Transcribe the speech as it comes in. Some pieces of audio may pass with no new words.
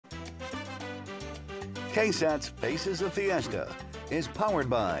KSAT's Faces of Fiesta is powered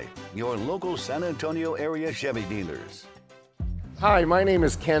by your local San Antonio area Chevy dealers. Hi, my name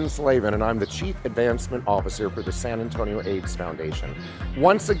is Ken Slavin, and I'm the Chief Advancement Officer for the San Antonio AIDS Foundation.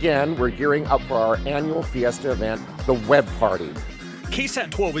 Once again, we're gearing up for our annual Fiesta event, the Webb Party.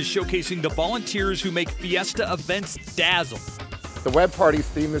 KSAT 12 is showcasing the volunteers who make Fiesta events dazzle. The Webb Party's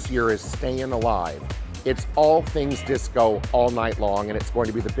theme this year is Staying Alive. It's all things disco all night long, and it's going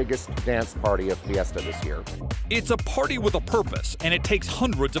to be the biggest dance party of Fiesta this year. It's a party with a purpose, and it takes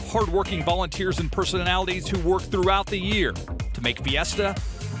hundreds of hardworking volunteers and personalities who work throughout the year to make Fiesta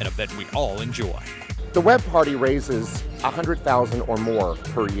an event we all enjoy. The Webb Party raises $100,000 or more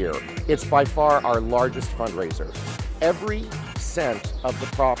per year. It's by far our largest fundraiser. Every cent of the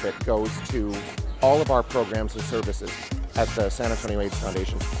profit goes to all of our programs and services at the San Antonio AIDS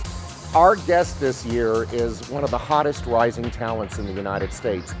Foundation. Our guest this year is one of the hottest rising talents in the United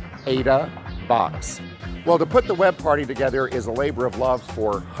States, Ada Box. Well, to put the Webb Party together is a labor of love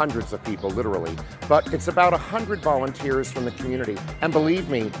for hundreds of people, literally. But it's about 100 volunteers from the community. And believe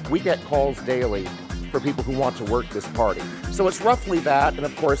me, we get calls daily for people who want to work this party. So it's roughly that, and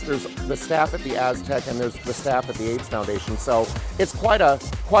of course there's the staff at the Aztec and there's the staff at the AIDS Foundation. So it's quite a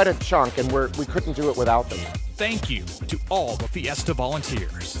chunk, and we couldn't do it without them. Thank you to all the Fiesta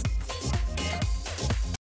volunteers.